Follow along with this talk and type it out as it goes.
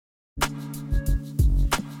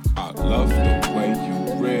love the way you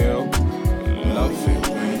real. Love it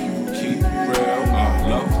when you keep real. I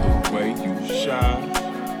love the way you shine.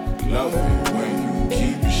 Love it when you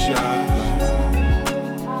keep shine.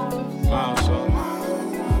 Miles up.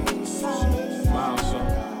 Miles up.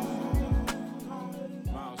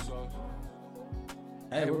 Miles up.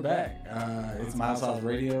 Hey, we're back. It's Miles Off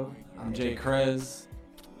Radio. I'm Jay Krez.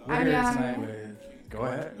 We're I'm here Young. tonight with. Go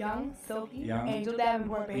ahead. Young, Silky, Young. Angel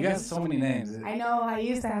Davenport, baby. You got so many names. I know, I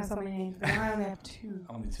used to have so many names, but now I only have two.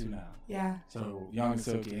 Only two now. Yeah. So Young,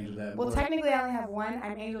 Silky, Angel Davenport. Well, technically, I only have one.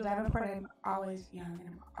 I'm Angel Davenport, and I'm always young, and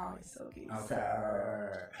I'm always Silky. Okay. All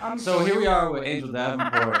right. I'm So here we are with Angel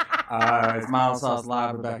Davenport. It's Miles Sauce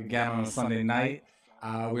Live. We're back again on a Sunday night.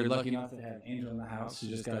 We're lucky enough to have Angel in the house. She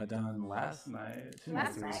just got done last night. 2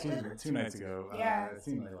 nights ago. Excuse me, 2 nights ago. Yeah. It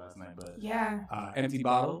seemed like last night, but Yeah. Empty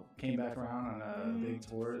Bottle came back around on a big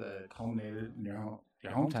tour that culminated in your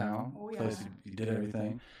hometown. Oh, yeah. Place you did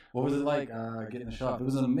everything. What was it like getting the show up? It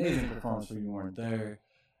was an amazing performance for you weren't there.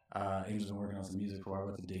 Angel's been working on some music for. I'm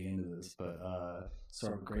about to dig into this, but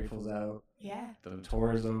sort of Grateful's out. Yeah. The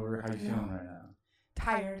tour is over. How you feeling right now?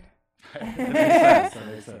 Tired. That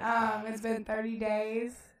makes sense. It's been 30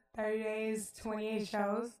 days, 28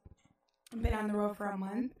 shows. I've been on the road for a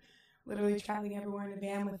month, literally traveling everywhere in a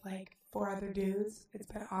van with like 4 other dudes. It's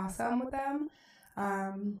been awesome with them.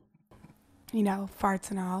 You know, farts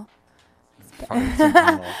and all.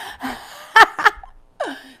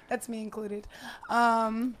 That's me included.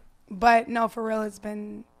 But no, for real, it's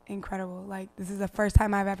been incredible. Like, this is the first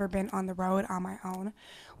time I've ever been on the road on my own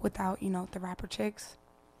without, you know, the rapper chicks.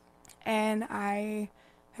 And I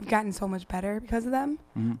have gotten so much better because of them.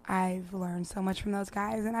 Mm-hmm. I've learned so much from those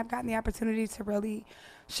guys, and I've gotten the opportunity to really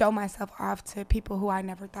show myself off to people who I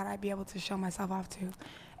never thought I'd be able to show myself off to.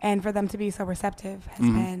 And for them to be so receptive has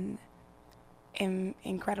been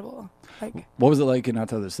incredible. Like, what was it like getting out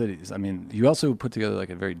to other cities? I mean, you also put together like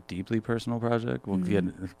a very deeply personal project. We'll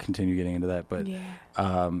continue getting into that, but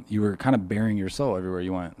you were kind of bearing your soul everywhere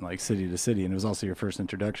you went, like city to city, and it was also your first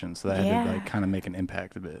introduction, so that had to like kind of make an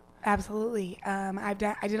impact a bit. Absolutely. I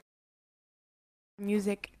did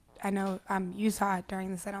music. I know you saw it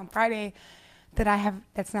during the set on Friday that I have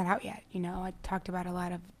that's not out yet. You know, I talked about a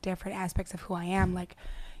lot of different aspects of who I am, like,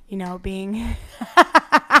 you know, being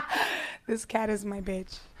this cat is my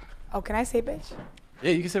bitch. Oh, can I say bitch?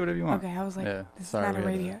 Yeah, you can say whatever you want. Okay, I was like, Yeah. this Sorry, is not a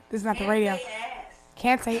we had radio. This is not the radio.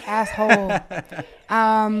 Can't say asshole.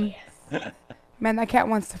 Man, that cat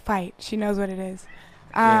wants to fight. She knows what it is.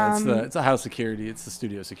 It's a house security. It's the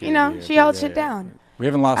studio security. You know, here, she but holds shit down. We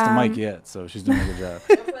haven't lost the mic yet, so she's doing a good job.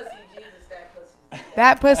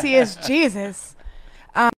 That pussy is Jesus.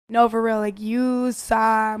 No, for real. Like, you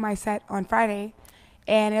saw my set on Friday,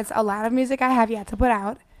 and it's a lot of music I have yet to put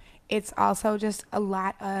out. It's also just a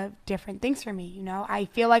lot of different things for me, you know? I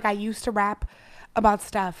feel like I used to rap about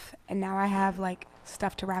stuff, and now I have, like,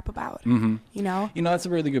 stuff to rap about, you know? You know, that's a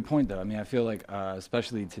really good point, though. I mean, I feel like,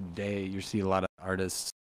 especially today, you see a lot of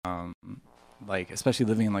artists, like, especially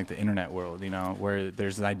living in, like, the internet world, you know, where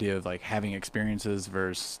there's the idea of, like, having experiences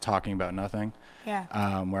versus talking about nothing.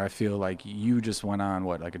 Yeah. Where I feel like you just went on,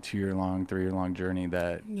 like a 2-year-long, 3-year-long journey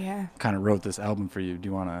that kind of wrote this album for you. Do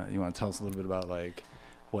you wanna tell us a little bit about, like,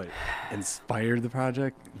 what inspired the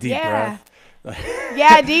project? Deep breath.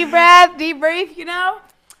 Yeah, deep breath, deep breath, you know?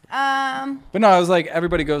 But no, I was like,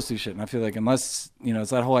 everybody goes through shit, and I feel like unless, you know,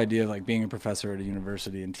 it's that whole idea of like being a professor at a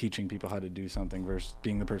university and teaching people how to do something versus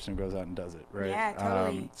being the person who goes out and does it, right? Yeah,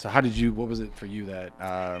 totally. So what was it for you that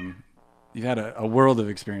you've had a world of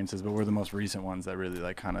experiences, but what were the most recent ones that really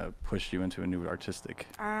like kind of pushed you into a new artistic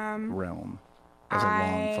realm? That's a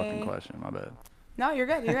long fucking question, my bad. No, you're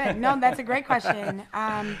good. You're good. No, that's a great question.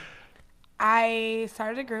 I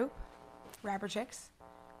started a group, Rapper Chicks,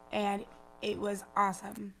 and it was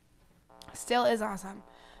awesome. Still is awesome.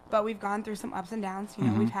 But we've gone through some ups and downs. You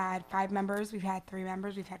know, we've had 5 members, we've had 3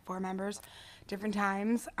 members, we've had 4 members, different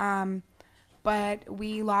times. But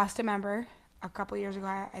we lost a member a couple years ago,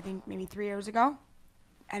 I think maybe 3 years ago.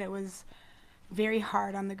 And it was very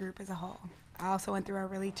hard on the group as a whole. I also went through a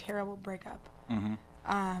really terrible breakup.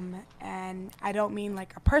 And I don't mean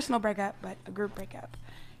like a personal breakup, but a group breakup.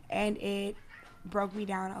 And it broke me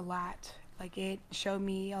down a lot. Like, it showed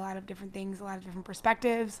me a lot of different things, a lot of different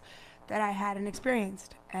perspectives that I hadn't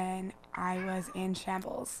experienced. And I was in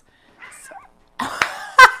shambles. So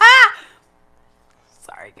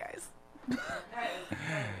sorry, guys.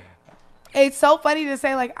 It's so funny to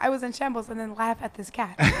say, like, I was in shambles and then laugh at this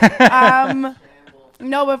cat.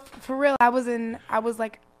 No, but for real, I was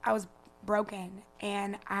broken,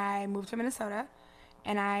 and I moved to Minnesota,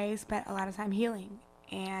 and I spent a lot of time healing,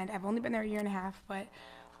 and I've only been there a year and a half, but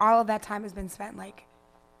all of that time has been spent, like,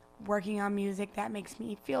 working on music that makes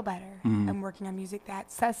me feel better. I'm working on music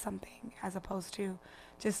that says something as opposed to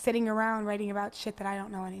just sitting around writing about shit that I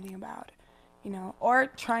don't know anything about, you know, or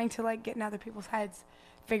trying to like get in other people's heads,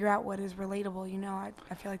 figure out what is relatable. You know,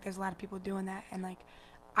 I feel like there's a lot of people doing that, and like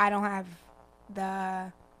I don't have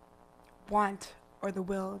the want or the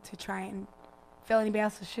will to try and fill anybody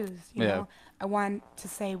else's shoes. You know, I want to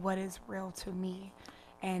say what is real to me,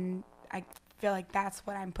 and I feel like that's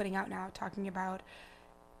what I'm putting out now, talking about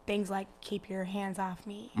things like keep your hands off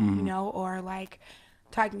me, you know, or like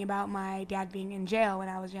talking about my dad being in jail when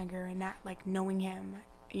I was younger and not like knowing him.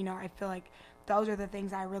 You know, I feel like those are the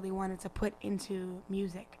things I really wanted to put into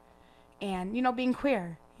music. And, you know, being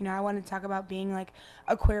queer, you know, I wanted to talk about being like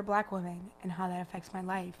a queer black woman and how that affects my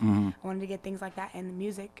life. I wanted to get things like that in the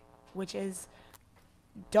music, which is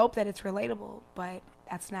dope that it's relatable, but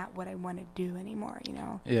that's not what I want to do anymore, you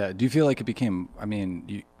know? Yeah. Do you feel like it became, I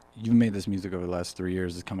mean, you've made this music over the last 3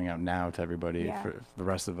 years. It's coming out now to everybody. Yeah. For the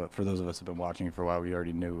rest of it, for those of us who've been watching it for a while, we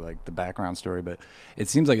already knew like the background story, but it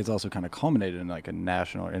seems like it's also kind of culminated in like a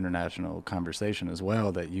national or international conversation as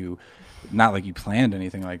well, that you, not like you planned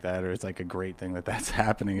anything like that, or it's like a great thing that that's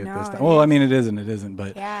happening at this time. Well, I mean, it is and it isn't,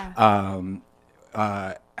 but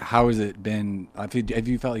how has it been? Have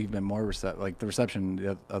you felt like you've been more like the reception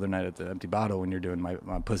the other night at the Empty Bottle when you're doing my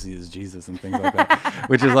pussy is Jesus and things like that,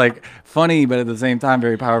 which is like funny, but at the same time,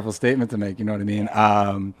 very powerful statement to make. You know what I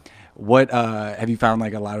mean? What have you found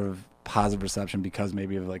like a lot of positive reception because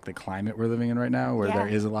maybe of like the climate we're living in right now, where there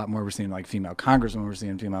is a lot more, we're seeing like female congresswomen, we're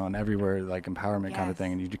seeing female and everywhere, like empowerment kind of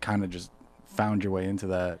thing, and you kind of just found your way into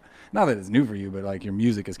that. Not that it's new for you, but like your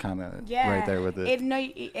music is kind of right there with it.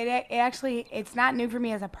 It actually, it's not new for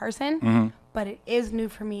me as a person, but it is new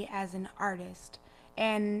for me as an artist.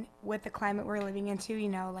 And with the climate we're living into, you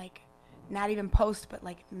know, like not even post, but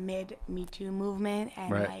like mid Me Too movement,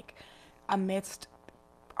 and like amidst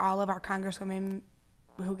all of our congresswomen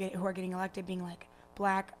who are getting elected being like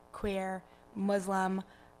black, queer, Muslim,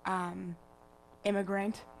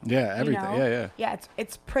 immigrant. Yeah, everything. You know? Yeah,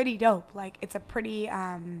 it's pretty dope. Like it's a pretty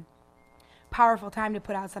powerful time to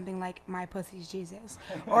put out something like My Pussy's Jesus,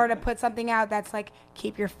 or to put something out that's like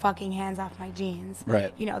keep your fucking hands off my jeans.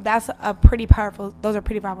 Right. You know, those are pretty powerful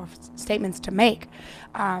statements to make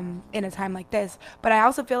in a time like this. But I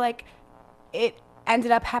also feel like it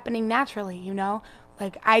ended up happening naturally, you know?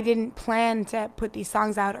 Like I didn't plan to put these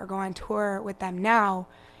songs out or go on tour with them now.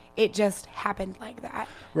 It just happened like that.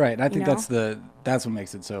 Right. And I think that's what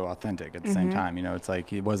makes it so authentic at the same time. You know, it's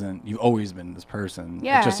like you've always been this person.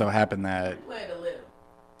 Yeah. It just so happened that.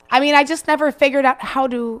 I mean, I just never figured out how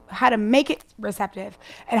to make it receptive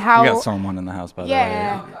and how. You got someone in the house, by the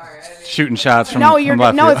way. Shooting shots from. No,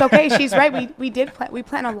 left it's okay. She's right. We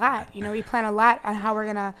plan a lot. You know, we plan a lot on how we're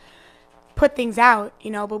gonna put things out, you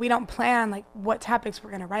know, but we don't plan like what topics we're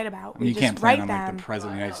going to write about. We you just can't plan write on them. Like the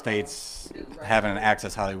president of the United States having an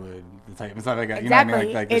Access Hollywood type and stuff like that. Exactly. You know what I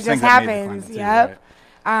mean? Like it just happens. Yep.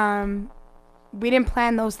 Right? We didn't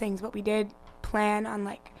plan those things, but we did plan on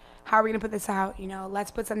like how are we going to put this out? You know, let's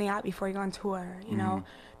put something out before you go on tour. You know,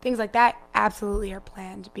 things like that absolutely are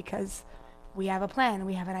planned because we have a plan.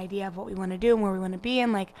 We have an idea of what we want to do and where we want to be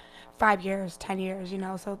in like 5 years, 10 years. You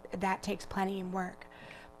know, so that takes plenty of work.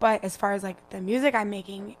 But as far as like the music I'm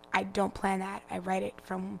making, I don't plan that. I write it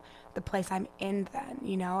from the place I'm in then,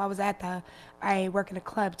 you know. I work in a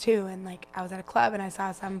club too, and like I was at a club and I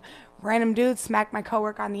saw some random dude smack my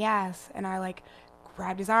coworker on the ass, and I like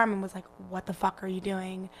grabbed his arm and was like, "What the fuck are you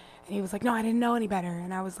doing?" And he was like, "No, I didn't know any better."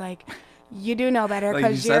 And I was like, "You do know better because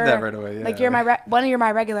like you said that right away. Yeah. Like you're you're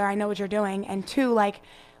my regular. I know what you're doing." And two, like,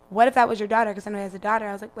 what if that was your daughter? Because I know he has a daughter.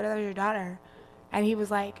 I was like, "What if that was your daughter?" And he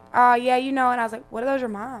was like, "Oh, yeah, you know." And I was like, "What if that was your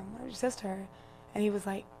mom or your sister?" And he was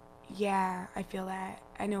like, "Yeah, I feel that.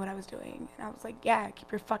 I knew what I was doing." And I was like, "Yeah,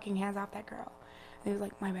 keep your fucking hands off that girl." And he was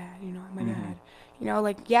like, "My bad, you know, my bad." You know,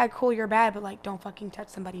 like, yeah, cool, you're bad, but like, don't fucking touch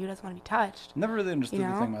somebody who doesn't want to be touched. Never really understood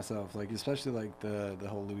the thing myself, like, especially like the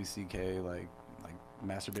whole Louis C.K. like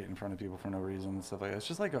masturbate in front of people for no reason and stuff like that. It's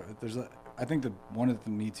just like I think that one of the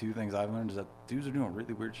Me Too things I've learned is that dudes are doing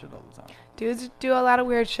really weird shit all the time. Dudes do a lot of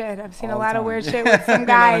weird shit. I've seen a lot of weird shit with some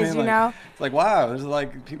guys, you know? It's like, wow, there's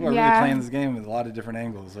like, people are really playing this game with a lot of different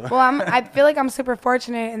angles. Well, I feel like I'm super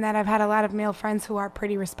fortunate in that I've had a lot of male friends who are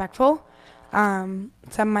pretty respectful. Some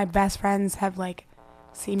of my best friends have like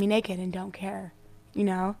seen me naked and don't care, you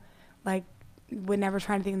know? Like, would never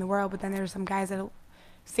try anything in the world, but then there's some guys that'll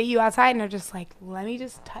see you outside and they're just like, let me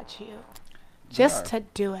just touch you. Just to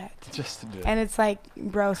do it. Just to do it. And it's like,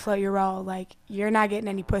 bro, slow your roll. Like, you're not getting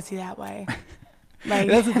any pussy that way. Like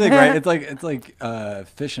That's the thing, right? It's like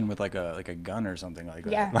fishing with like a gun or something like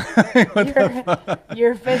that. Yeah.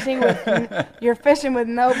 You're fishing with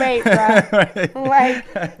no bait, bro. Like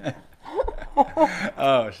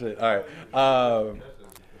oh shit! All right.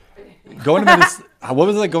 Going to Minnesota, what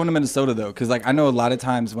was it like going to Minnesota though? Because like I know a lot of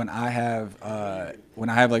times when I have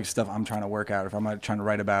like stuff I'm trying to work out, if I'm trying to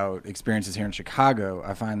write about experiences here in Chicago,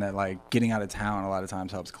 I find that like getting out of town a lot of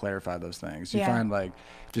times helps clarify those things. You find like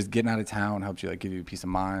just getting out of town helps you like give you peace of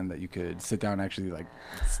mind that you could sit down and actually like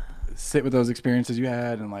sit with those experiences you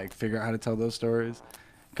had and like figure out how to tell those stories.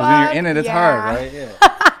 Because when you're in it, it's hard, right? Yeah.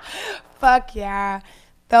 Fuck yeah.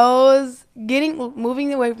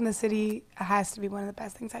 Moving away from the city has to be one of the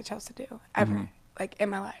best things I chose to do ever, like in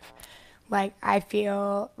my life. Like I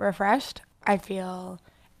feel refreshed. I feel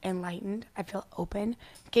enlightened. I feel open.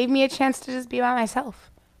 Gave me a chance to just be by myself,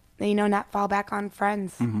 you know, not fall back on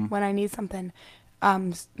friends when I need something,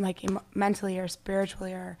 like mentally or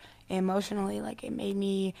spiritually or emotionally. Like it made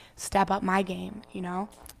me step up my game, you know,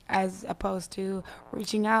 as opposed to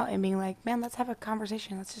reaching out and being like, man, let's have a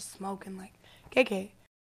conversation. Let's just smoke and like kick it.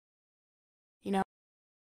 You know,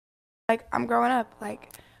 like I'm growing up.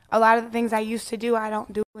 Like a lot of the things I used to do, I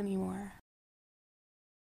don't do anymore.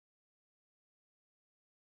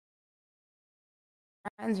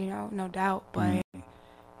 Friends, you know, no doubt, but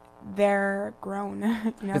they're grown.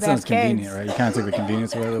 You know, It they sounds have kids. convenient, right? You kind of took the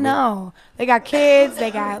convenience away a little bit. No, they got kids,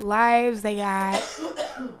 they got lives, they got.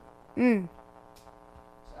 They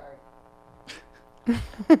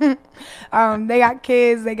got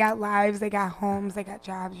kids, they got lives, they got homes, they got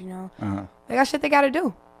jobs. You know, they got shit they gotta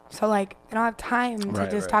do. So like, they don't have time to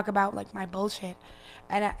just talk about like my bullshit,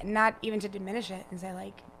 and not even to diminish it and say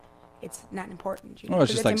like, it's not important. You know? Well,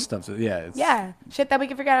 it's just like stuff. Yeah, shit that we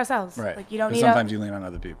can figure out ourselves. Right. Like you don't need. Sometimes you lean on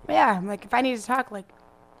other people. Yeah, like if I need to talk, like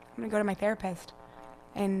I'm gonna go to my therapist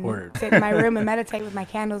and sit in my room and meditate with my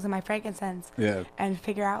candles and my frankincense. Yeah. And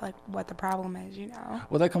figure out like what the problem is, you know.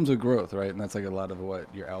 Well, that comes with growth, right? And that's like a lot of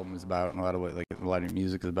what your album is about, and a lot of what like a lot of your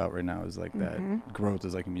music is about right now is like that growth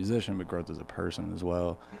as like a musician, but growth as a person as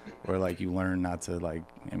well, where like you learn not to like.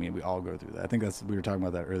 I mean, we all go through that. I think we were talking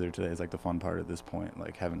about that earlier today. It's like the fun part at this point,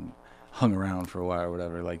 like having hung around for a while or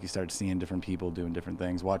whatever. Like you start seeing different people doing different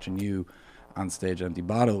things. Watching you on stage, Empty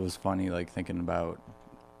Bottle was funny. Like thinking about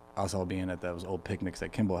us all being at those old picnics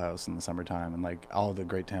at Kimball House in the summertime and like all the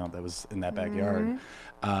great talent that was in that backyard.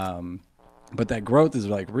 But that growth is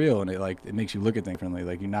like real, and it makes you look at things differently.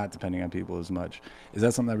 Like you're not depending on people as much. Is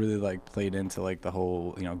that something that really like played into like the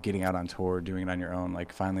whole, you know, getting out on tour, doing it on your own,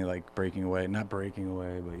 like finally like not breaking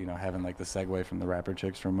away, but you know, having like the segue from the Rapper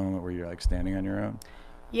Chicks for a moment where you're like standing on your own?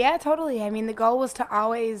 Yeah, totally. I mean, the goal was to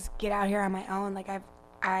always get out here on my own. Like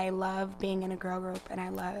I love being in a girl group, and I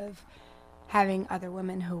love having other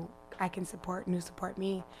women who I can support and who support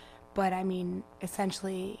me. But I mean,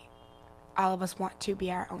 essentially, all of us want to be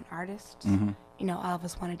our own artists. You know, all of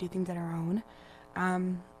us want to do things on our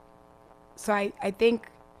own. So I think,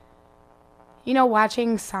 you know,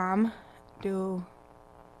 watching Sam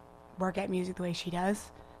work at music the way she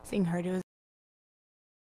does, seeing her do,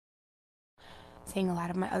 seeing a lot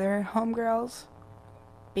of my other homegirls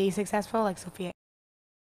be successful, like Sophia,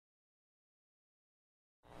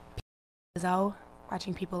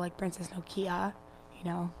 watching people like Princess Nokia, you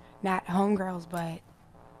know, not homegirls, but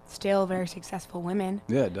still very successful women.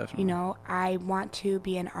 Yeah, definitely. You know, I want to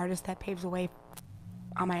be an artist that paves the way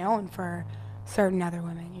on my own for certain other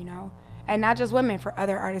women, you know, and not just women, for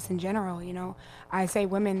other artists in general. You know, I say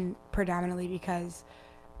women predominantly because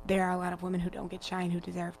there are a lot of women who don't get shine, who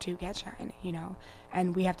deserve to get shine, you know,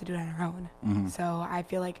 and we have to do it on our own. So I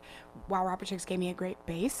feel like while Rapper Chicks gave me a great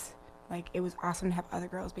base, like it was awesome to have other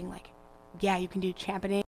girls being like, yeah, you can do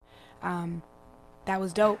championing. That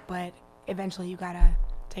was dope, but eventually you gotta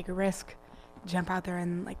take a risk, jump out there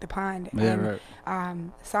in like the pond. Yeah,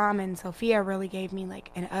 and Sam and Sophia really gave me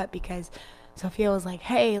like an up, because Sophia was like,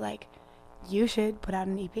 hey, like you should put out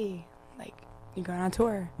an EP. Like you're going on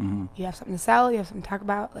tour. You have something to sell, you have something to talk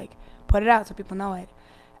about, like put it out so people know it.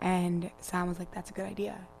 And Sam was like, that's a good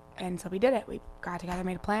idea. And so we did it. We got together,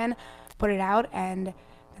 made a plan, put it out, and then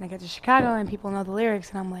I get to Chicago and people know the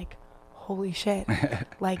lyrics, and I'm like, holy shit.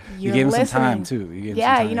 Like you're you gave listening. him some time too. You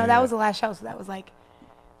know, that was the last show, so that was like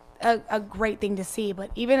a great thing to see.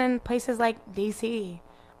 But even in places like DC,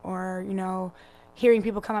 or, you know, hearing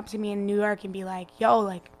people come up to me in New York and be like, yo,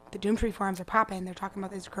 like the Doomtree forums are popping. They're talking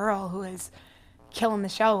about this girl who is killing the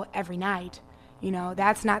show every night. You know,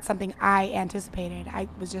 that's not something I anticipated. I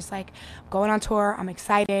was just like, going on tour, I'm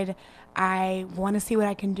excited. I want to see what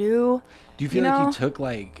I can do. Do you feel like you took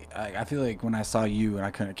like, I feel like when I saw you, and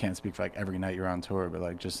I can't speak for like every night you're on tour, but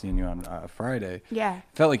like just seeing you on Friday, yeah,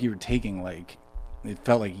 felt like you were taking like it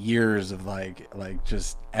felt like years of like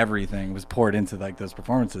just everything was poured into like those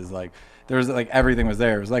performances. Like there was like everything was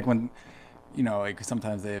there. It was like when, you know, like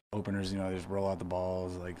sometimes they have openers, you know, they just roll out the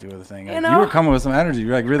balls, like do the thing. Like, you were coming with some energy.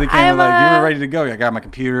 You like really came with, like you were ready to go. I got my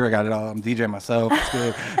computer, I got it all. I'm DJing myself. It's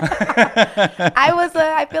good.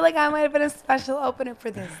 I feel like I might have been a special opener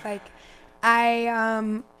for this. Like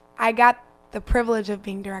I got the privilege of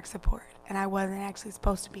being direct support, and I wasn't actually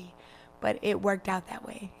supposed to be, but it worked out that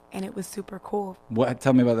way. And it was super cool. What?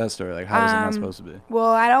 Tell me about that story. Like, how was it not supposed to be? Well,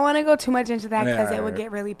 I don't want to go too much into that because it would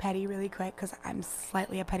get really petty really quick. Because I'm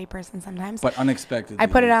slightly a petty person sometimes. But unexpectedly, I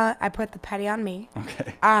put the petty on me.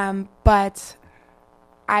 Okay. But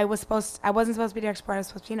I wasn't supposed to be direct support. I was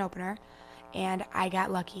supposed to be an opener, and I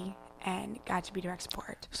got lucky and got to be direct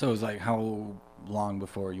support. So it was like, how long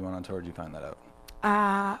before you went on tour did you find that out?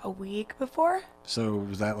 A week before. So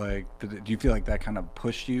was that like? Do you feel like that kind of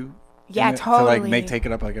pushed you? Yeah, totally. To like take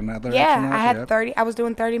it up like another. Yeah, I had 30. I was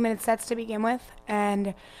doing 30-minute sets to begin with,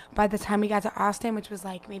 and by the time we got to Austin, which was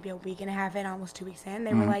like maybe a week and a half in, almost 2 weeks in,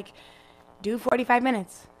 they were like, "Do 45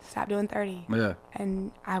 minutes. Stop doing 30." Yeah.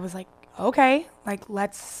 And I was like, "Okay, like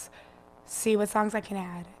let's see what songs I can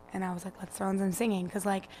add." And I was like, "Let's throw in some singing," because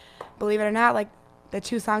like, believe it or not, like the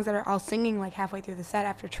 2 songs that are all singing like halfway through the set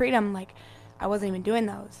after Treat 'Em, like I wasn't even doing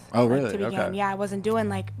those. Oh, like, really? To begin. Okay. Yeah, I wasn't doing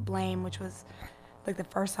like Blame, which was like the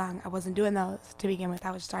first song. I wasn't doing those to begin with.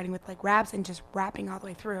 I was starting with like raps and just rapping all the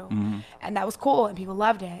way through. And that was cool and people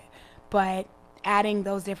loved it. But adding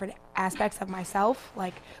those different aspects of myself,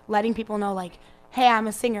 like letting people know like, hey, I'm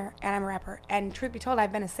a singer and I'm a rapper. And truth be told,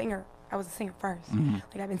 I've been a singer. I was a singer first.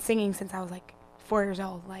 Like I've been singing since I was like 4 years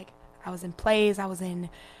old. Like I was in plays, I was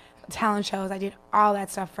in talent shows. I did all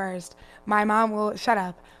that stuff first. My mom will shut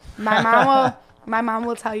up. My mom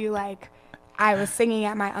will tell you like I was singing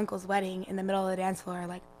at my uncle's wedding in the middle of the dance floor,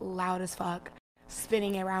 like loud as fuck,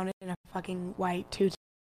 spinning around in a fucking white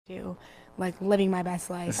tutu, like living my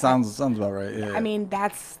best life. It sounds about right. Yeah. I mean,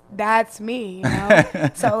 that's me, you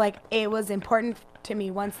know. So like, it was important to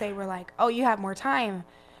me once they were like, "Oh, you have more time.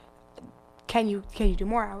 Can you do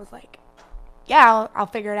more?" I was like, "Yeah, I'll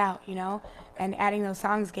figure it out," you know. And adding those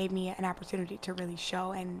songs gave me an opportunity to really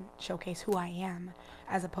show and showcase who I am,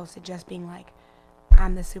 as opposed to just being like,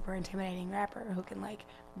 I'm the super intimidating rapper who can like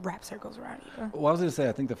wrap circles around you. Well, I was gonna say,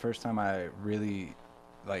 I think the first time I really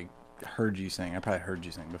like heard you sing, I probably heard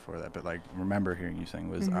you sing before that, but like remember hearing you sing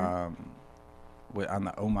was on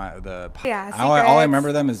the Oh My Yeah, all I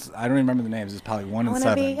remember them is I don't remember the names. It's probably 1 and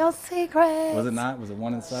 7. Be your secret. Was it not? Was it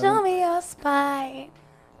 1 and 7? Show me your spine.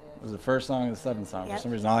 It was the first song and the 7th song. Yep. For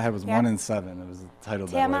some reason, all I had was 1 and 7. It was titled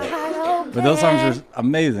that way. But But those songs were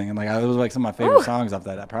amazing, and like it was like some of my favorite songs off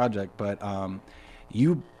that project. But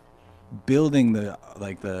you building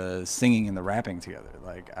the singing and the rapping together.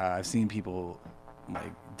 Like I've seen people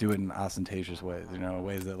like do it in ostentatious ways, you know,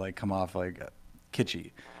 ways that like come off like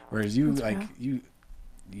kitschy, whereas you That's like real. you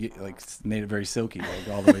like made it very silky, like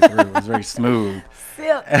all the way through. It was very smooth.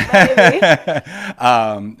 Silk, baby.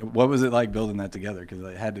 What was it like building that together? Because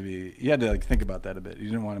it had to be, you had to like think about that a bit. You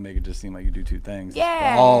didn't want to make it just seem like you do 2 things.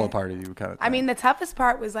 Yeah. It's all a part of you, kind of. I mean, the toughest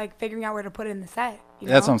part was like figuring out where to put it in the set. You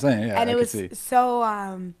know? That's what I'm saying. Yeah, and I it could was see.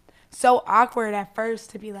 so awkward at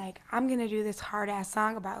first to be like, I'm gonna do this hard ass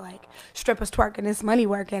song about like strippers twerking, this money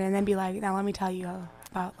working, and then be like, now let me tell you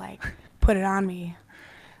about like put it on me.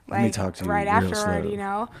 Like, Let me talk to you right real afterward, slow. you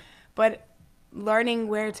know. But learning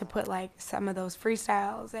where to put like some of those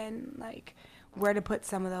freestyles and like where to put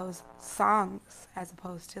some of those songs as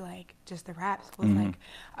opposed to like just the raps was like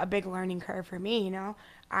a big learning curve for me, you know.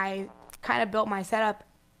 I kind of built my setup.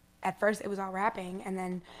 At first it was all rapping, and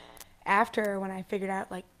then after when I figured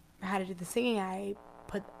out like how to do the singing, I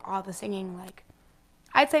put all the singing like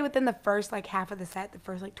I'd say within the first like half of the set, the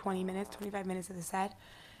first like 20 minutes, 25 minutes of the set,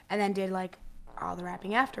 and then did like all the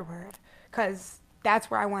rapping afterward, because that's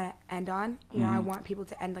where I want to end on. You know, I want people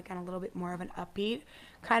to end like on a little bit more of an upbeat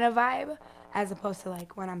kind of vibe, as opposed to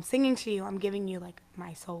like when I'm singing to you, I'm giving you like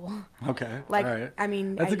my soul. Okay. Like, all right. I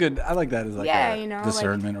mean, That's a good. I like that as like yeah, a you know,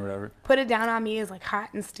 discernment like, or whatever. Put It Down on Me is like hot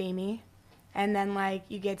and steamy, and then like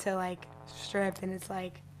you get to like Stripped, and it's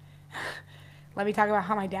like, let me talk about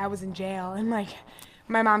how my dad was in jail and like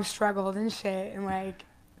my mom struggled and shit, and like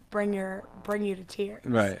bring you to tears.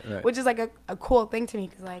 Right. Which is like a cool thing to me,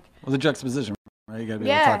 because like, Well, the juxtaposition, right? You got to be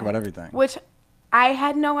able to talk about everything. Which I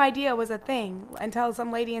had no idea was a thing until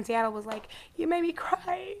some lady in Seattle was like, "You made me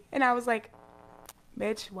cry," and I was like,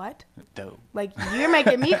 "Bitch, what?" Dope. Like, you're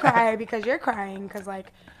making me cry because you're crying, because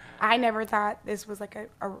like I never thought this was like a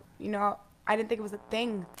you know, I didn't think it was a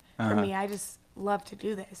thing for me. I just love to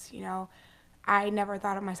do this, you know. I never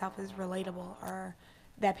thought of myself as relatable, or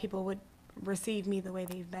that people would receive me the way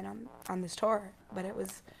they've been on this tour. But it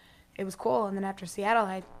was cool. And then after Seattle,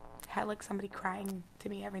 I had like somebody crying to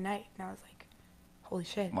me every night, and I was like, holy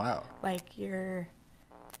shit. Wow. Like, you're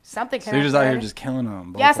something. So you're just out here just killing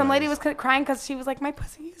them. Yeah, some lady was crying because she was like, my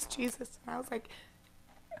pussy is Jesus. And I was like,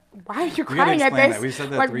 why are you crying at this? We've said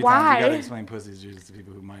that like, 3 why? times. You gotta explain pussy is Jesus to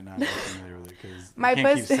people who might not be familiar with it, because My you can't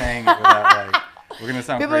pussy- keep saying it without, like, we're gonna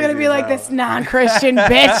sound People are gonna crazy be like, about- this non-Christian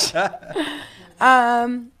bitch.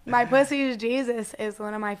 My Pussy is Jesus is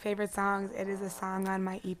one of my favorite songs. It is a song on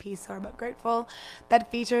my EP, Sore But Grateful,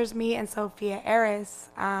 that features me and Sophia Eris.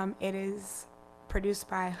 It is produced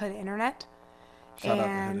by Hood Internet. Shout out to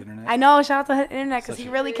Hood Internet. I know, shout out to Hood Internet, because Such he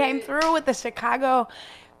a- really came through with the Chicago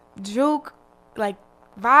juke, like,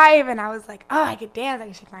 vibe. And I was like, oh, I could dance, I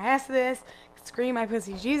could shake my ass to this, scream my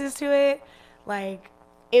pussy Jesus to it. Like,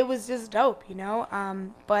 it was just dope, you know?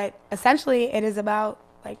 But essentially it is about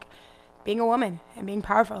like being a woman and being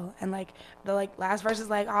powerful. And like the like last verse is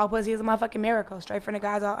like, all pussy is a motherfucking miracle, straight from the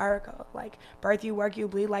gods, all oracle. Like, birth you, work you,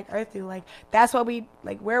 bleed like earth do. Like, that's what we,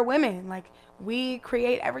 like, we're women. Like, we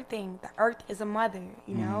create everything. The earth is a mother,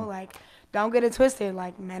 you know? Like, don't get it twisted.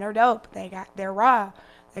 Like, men are dope. They're raw.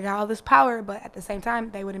 They got all this power, but at the same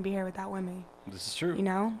time, they wouldn't be here without women. This is true. You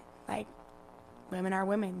know? Like, women are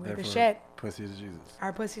women. We're Therefore, the shit. Pussy is Jesus.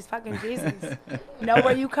 Our pussy's fucking Jesus. Know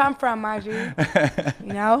where you come from, my G.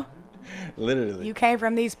 You know? Literally. You came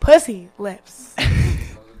from these pussy lips.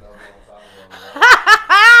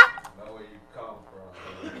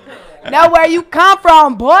 Know where you come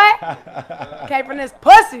from, boy. Came from this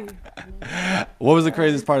pussy. What was the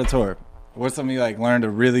craziest part of the tour? What's something you like learned a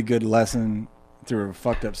really good lesson through a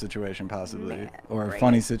fucked up situation, possibly, Man, or a great.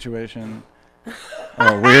 funny situation, or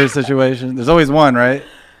a weird situation? There's always one, right?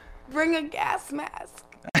 Bring a gas mask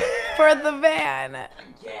for the van.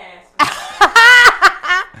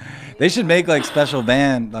 They should make like special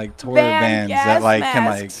van, like tour vans gas that like can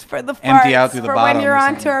masks like for the empty farts out through the for bottom. when you're or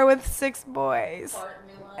on something. tour with 6 boys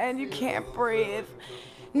and you can't breathe.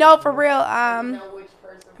 No, for real.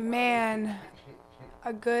 Man,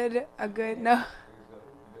 a good no.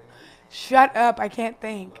 Shut up! I can't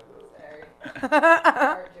think.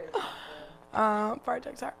 Fart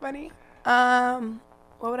jokes aren't funny.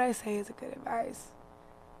 What would I say is a good advice?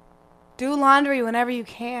 Do laundry whenever you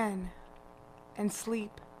can, and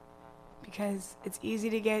sleep, because it's easy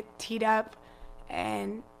to get teed up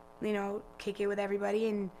and, you know, kick it with everybody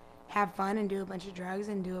and have fun and do a bunch of drugs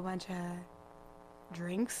and do a bunch of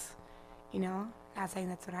drinks, you know. Not saying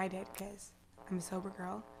that's what I did, because I'm a sober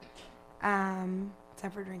girl,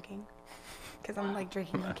 except for drinking, because I'm like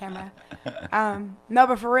drinking on camera. No,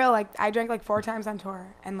 but for real, like, I drank like 4 times on tour,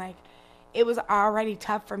 and like it was already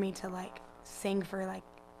tough for me to like sing for like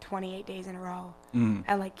 28 days in a row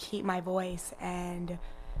and like keep my voice, and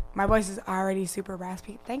my voice is already super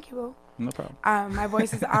raspy. Thank you, boo. No problem. My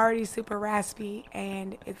voice is already super raspy,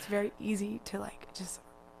 and it's very easy to like just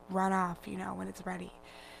run off, you know, when it's ready.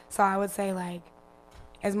 So I would say, like,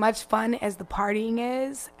 as much fun as the partying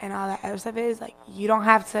is and all that other stuff is, like, you don't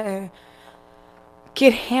have to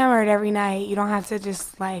get hammered every night. You don't have to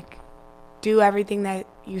just like do everything that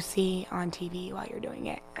you see on TV while you're doing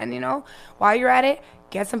it. And, you know, while you're at it,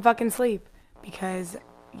 get some fucking sleep, because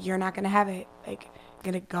you're not gonna have it. Like,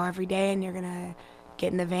 you're gonna go every day and you're gonna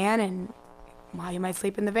get in the van, and while you might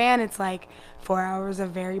sleep in the van, it's like 4 hours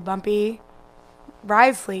of very bumpy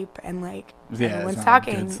ride sleep, and like Yeah, everyone's it's not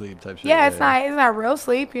talking. good sleep type shit. Yeah, it's not real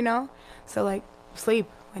sleep, you know. So like, sleep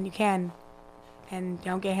when you can, and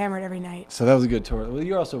don't get hammered every night. So that was a good tour. Well,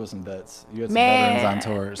 you also with some vets. You had some Man, veterans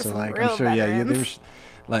on tour. So some like, real I'm sure, yeah, they were, veterans.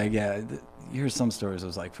 like, yeah. You hear some stories. It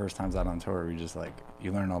was like first times out on tour, where you just like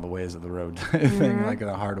you learn all the ways of the road thing, like in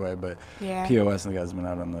a hard way. But Yeah. POS and the guys have been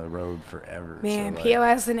out on the road forever. Man, so, like,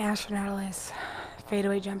 POS and Astronautilus,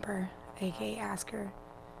 Fadeaway Jumper, aka Asker,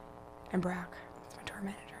 and Brock, that's my tour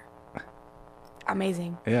manager.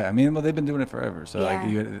 Amazing. Yeah, I mean, well, they've been doing it forever. So Yeah.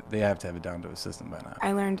 like, they have to have it down to a system by now.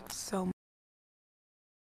 I learned so much.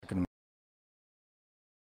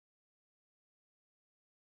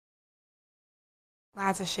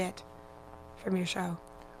 Lots of shit from your show.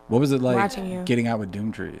 What was it like Watching you. getting out with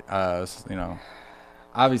Doomtree? You know,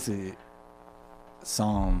 obviously,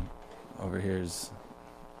 Psalm over here's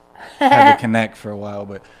had to connect for a while,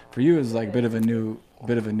 but for you, it was like a bit of a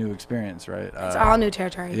new experience, right? It's all new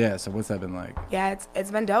territory. Yeah. So what's that been like? Yeah,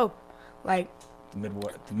 it's been dope. Like, The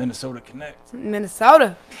Minnesota Connect.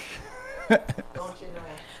 Minnesota.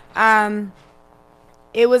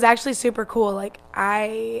 It was actually super cool. Like,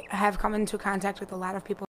 I have come into contact with a lot of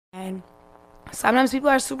people, and sometimes people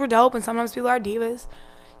are super dope and sometimes people are divas,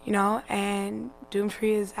 you know, and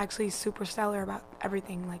Doomtree is actually super stellar about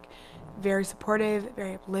everything. Like, very supportive,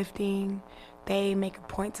 very uplifting. They make a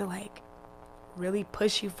point to like really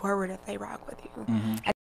push you forward if they rock with you.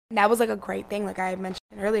 And that was like a great thing. Like I mentioned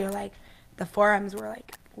earlier, like the forums were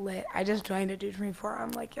like lit. I just joined a Dude Dream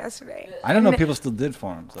forum like yesterday. I didn't know people still did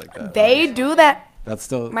forums like that. They do that. That's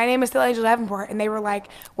still. My name is still Angel Davenport, and they were like,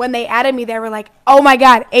 when they added me, they were like, "Oh my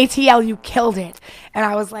God, ATL, you killed it!" And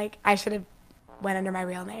I was like, I should have went under my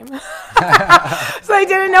real name, so I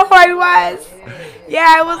didn't know who I was. Yeah,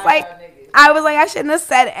 I was like, I shouldn't have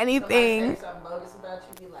said anything.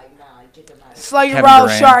 Slow your roll,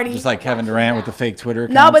 shorty. Just like Kevin Durant with the fake Twitter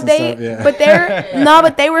accounts. No, but Yeah.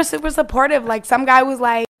 they were super supportive. Like some guy was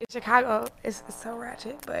like, in Chicago, it's so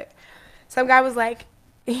ratchet, but some guy was like,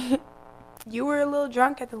 you were a little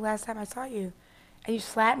drunk at the last time I saw you, and you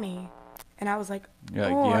slapped me, and I was like,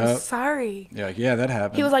 I'm sorry. Yeah, that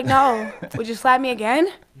happened. He was like, no, would you slap me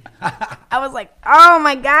again? I was like, oh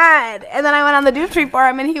my God. And then I went on the Dude Tree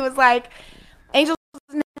forum, and he was like, Angel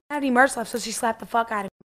doesn't have any merch left, so she slapped the fuck out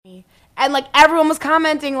of me. And like everyone was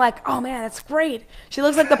commenting like, oh man, that's great. She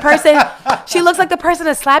looks like the person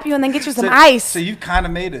to slap you and then get you some ice. So you kind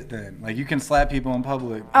of made it then. Like you can slap people in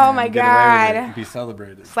public. Oh my God. And be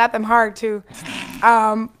celebrated. Slap them hard too.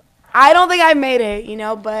 I don't think I made it,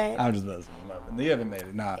 but I'm just messing. You haven't made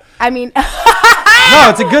it. Nah. I mean, no,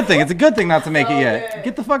 it's a good thing. It's a good thing not to make it yet.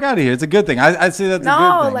 Get the fuck out of here. It's a good thing. I'd say that's a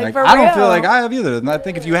good thing. Like for I don't real. feel like I have either. And I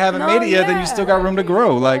think if you haven't made it yet, then you still got room to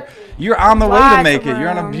grow. Like you're on the way to make it. You're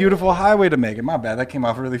on a beautiful highway to make it. My bad. That came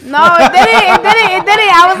off really fast. No, it didn't.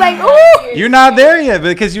 I was like, ooh. You're not there yet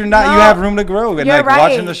because you're not. You have room to grow. And you're like right.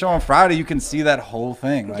 watching the show on Friday, you can see that whole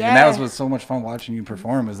thing. Like, and that was what's so much fun watching you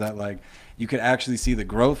perform. Is that like you could actually see the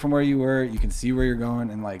growth from where you were. You can see where you're going,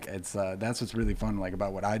 and like it's that's what's really fun. Like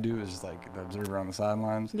about what I do is just like the observer on the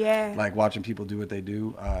sidelines. Yeah. Like watching people do what they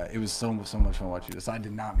do. It was so much fun watching this. I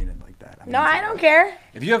did not mean it like that. I don't care.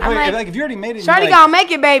 If you have if you already made it, Shorty gonna make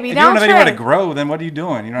it, baby. If you don't have anywhere to grow, then what are you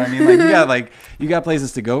doing? You know what I mean? Like you got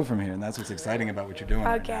places to go from here, and that's what's exciting about what you're doing.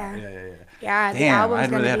 Okay. Right now. Yeah. Damn, I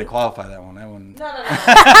really had to qualify that one. No.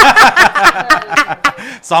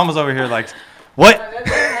 Sam was over here like, what?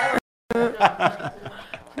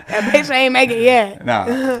 That bitch ain't make it yet.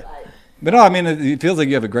 Nah. But no, I mean, it feels like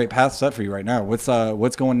you have a great path set for you right now. What's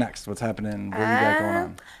going next? What's happening? What do you got going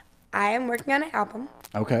on? I am working on an album.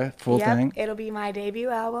 Okay, full thing. It'll be my debut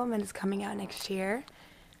album, and it's coming out next year.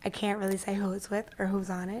 I can't really say who it's with or who's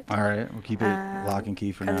on it. All right, we'll keep it lock and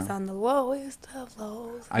key for now. It's on the lowest of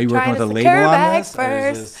lows. Are you working with a label on this? Or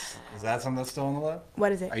is that something that's still on the lab?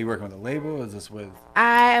 What is it? Are you working with a label? Or is this with?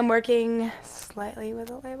 I am working slightly with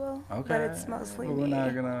a label. Okay. But it's mostly me. We're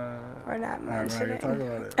not gonna talk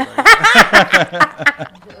about it.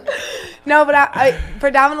 No, but I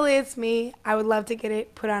predominantly it's me. I would love to get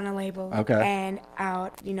it put on a label. Okay. And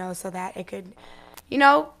out, so that it could,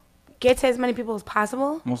 get to as many people as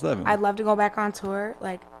possible. Most definitely. I'd love to go back on tour,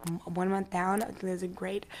 like 1 month down. I think there's a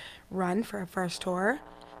great run for a first tour.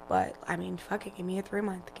 But, I mean, fuck it. Give me a 3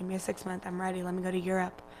 month. Give me a 6 month. I'm ready. Let me go to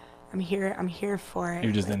Europe. I'm here for it.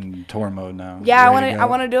 You're just in tour mode now. Yeah, I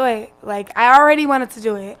want to do it. Like, I already wanted to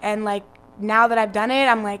do it. And, like, now that I've done it,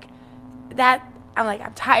 I'm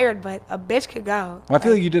I'm tired, but a bitch could go. Well, I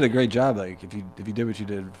feel like you did a great job. Like, if you did what you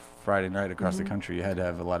did Friday night across the country, you had to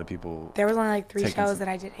have a lot of people. There was only like 3 shows that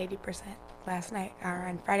I did 80% last night,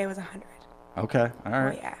 and Friday was 100. Okay, all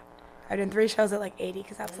right. Oh, yeah, I did 3 shows at like 80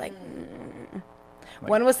 because I was like,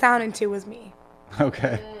 one was sound and 2 was me.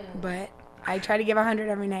 Okay. But I try to give 100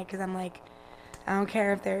 every night because I'm like, I don't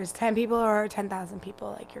care if there's 10 people or 10,000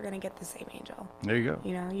 people. Like, you're gonna get the same Angel. There you go.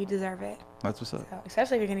 You deserve it. That's what's up. So,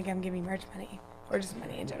 especially if you're gonna give me merch money. Or just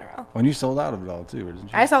money in general. When you sold out of it all too, didn't you?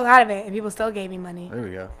 I sold out of it, and people still gave me money. There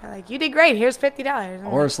we go. They're like, you did great. Here's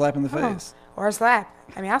 $50. Or a slap in the face. Or a slap.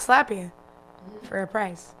 I mean, I'll slap you for a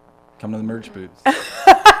price. Come to the merch booths.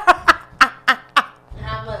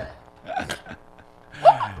 How much?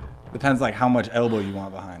 Depends like how much elbow you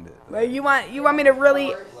want behind it. Like you want me to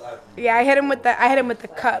really? Yeah, I hit him with the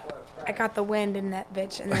cup. I got the wind in that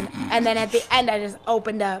bitch, and then at the end I just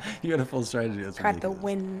opened up. You had a full strategy. That's got the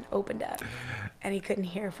wind opened up, and he couldn't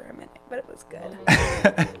hear for a minute, but it was good.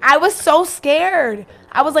 I was so scared.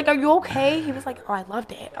 I was like, "Are you okay?" He was like, "Oh, I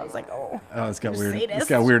loved it." I was like, "Oh." Oh, it's got weird. It's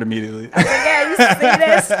got weird immediately. I was like, "Yeah, you see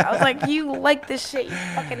this?" I was like, "You like this shit, you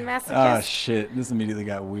fucking masochist." Oh shit! This immediately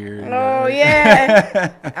got weird. Oh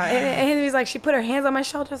yeah. And he was like, she put her hands on my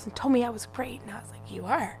shoulders and told me I was great, and I was like, "You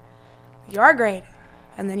are great."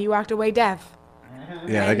 And then you walked away deaf.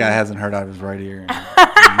 Yeah, that guy hasn't heard out of his right ear. Oh,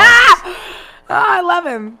 I love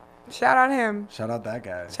him. Shout out him. Shout out that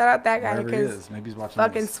guy. Shout out that guy because maybe he's watching.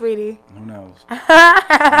 Fucking this. Sweetie. Who knows?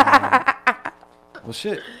 Well,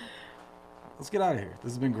 shit. Let's get out of here.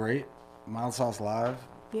 This has been great. Mild Sauce Live.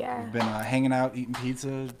 Yeah. We've been hanging out, eating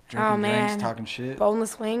pizza, drinking drinks, talking shit.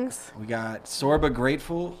 Boneless wings. We got Sorba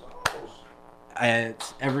Grateful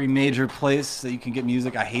at every major place that you can get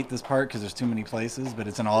music. I hate this part because there's too many places, but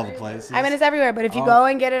it's in all the places. I mean, it's everywhere. But if you go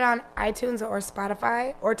and get it on iTunes or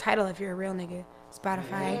Spotify or Tidal, if you're a real nigga,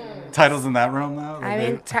 Spotify. Tidal's in that realm now? I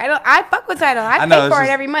mean, Tidal. I fuck with Tidal. I pay for it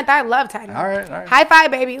every month. I love Tidal. All right. High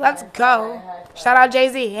five, baby. Let's go. Shout out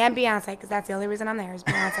Jay-Z and Beyonce, because that's the only reason I'm there is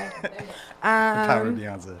Beyonce. Power of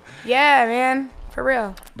Beyonce. Yeah, man. For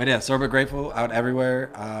real. But yeah, Sorba Grateful out everywhere.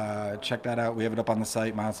 Check that out. We have it up on the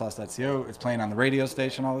site, mildsauce.co. It's playing on the radio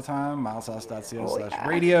station all the time,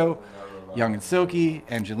 mildsauce.co/radio. Young and Silky,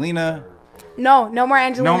 Angelina. No more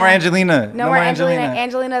Angelina. No more Angelina. No more Angelina.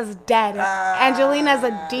 Angelina's dead. Angelina's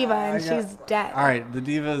a diva, and she's dead. All right, the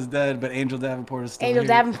diva is dead, but Angel Davenport is still Angel here.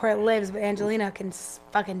 Davenport lives, but Angelina can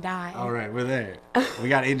fucking die. All right, we're there. We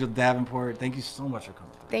got Angel Davenport. Thank you so much for coming.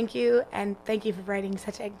 Thank you, and thank you for writing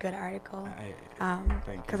such a good article.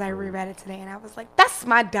 Because I reread it today, and I was like, "That's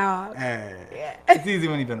my dog." Hey, yeah. It's easy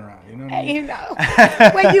when you've been around, you know what I mean? You know,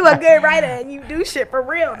 when you a good writer and you do shit for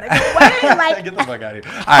real, nigga. What? Like, get the fuck out of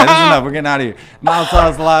here. All right, this is enough. We're getting out of here. Mild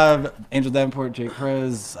Sauce Live, Angel Davenport, Jake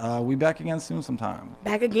Perez. We back again soon sometime.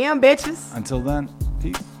 Back again, bitches. Until then,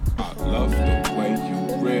 peace. I love the way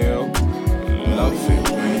you real. Love it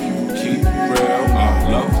when you keep real. I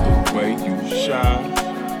love the way you shine.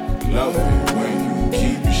 Love it when you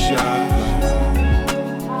keep it shine.